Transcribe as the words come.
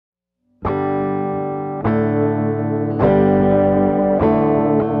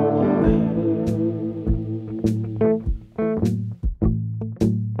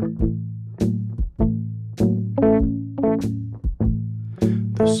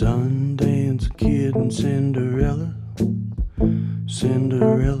Sundance Kid and Cinderella,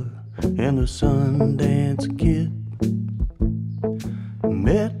 Cinderella and the Sundance Kid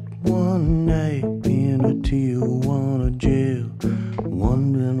met one night in a Tijuana jail,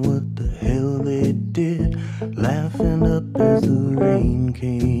 wondering what the hell they did, laughing up as the rain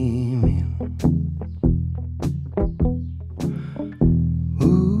came in.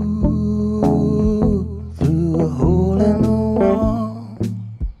 Ooh, through a hole in the wall,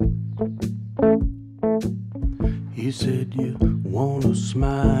 he said, "You wanna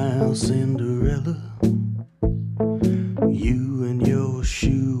smile, Cinderella? You and your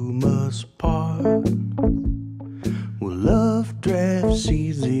shoe must part. Well, love drafts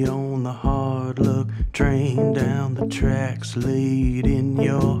easy on the hard luck train down the tracks laid in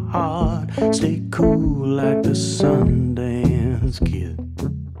your heart. Stay cool like the Sundance Kid."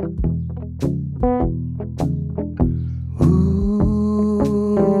 Ooh,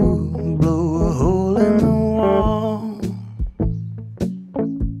 blow a hole in the wall.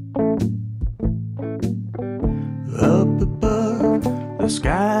 Up above, the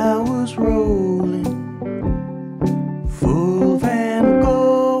sky was rolling, full Van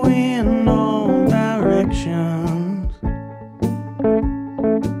Gogh in all directions.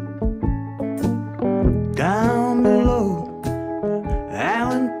 Down below,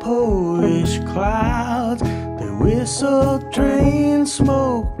 Allan Poe-ish clouds, they whistle train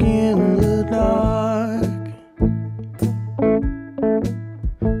smoke in the dark.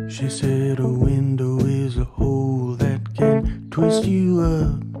 She said a window is a hole that can twist you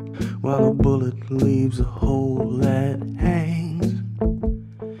up, while a bullet leaves a hole that hangs.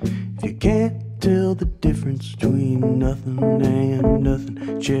 If you can't tell the difference between nothing and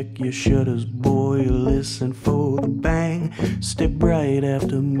nothing, check your shutters, boy, listen for the bang. Step right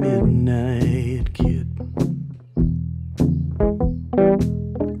after midnight, kid.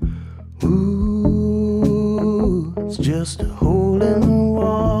 Ooh, it's just a hole in the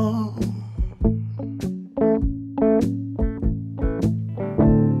wall.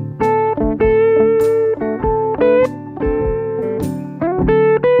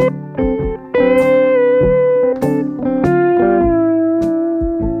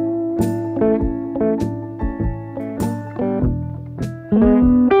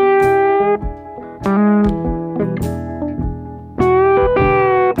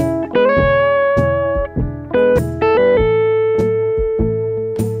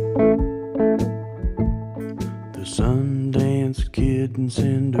 The Sundance Kid and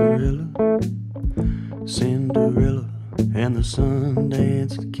Cinderella, Cinderella and the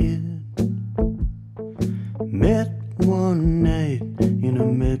Sundance Kid met one night in a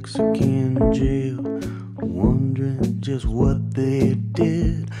Mexican jail, wondering just what they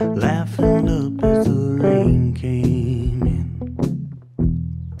did, laughing up as the rain came.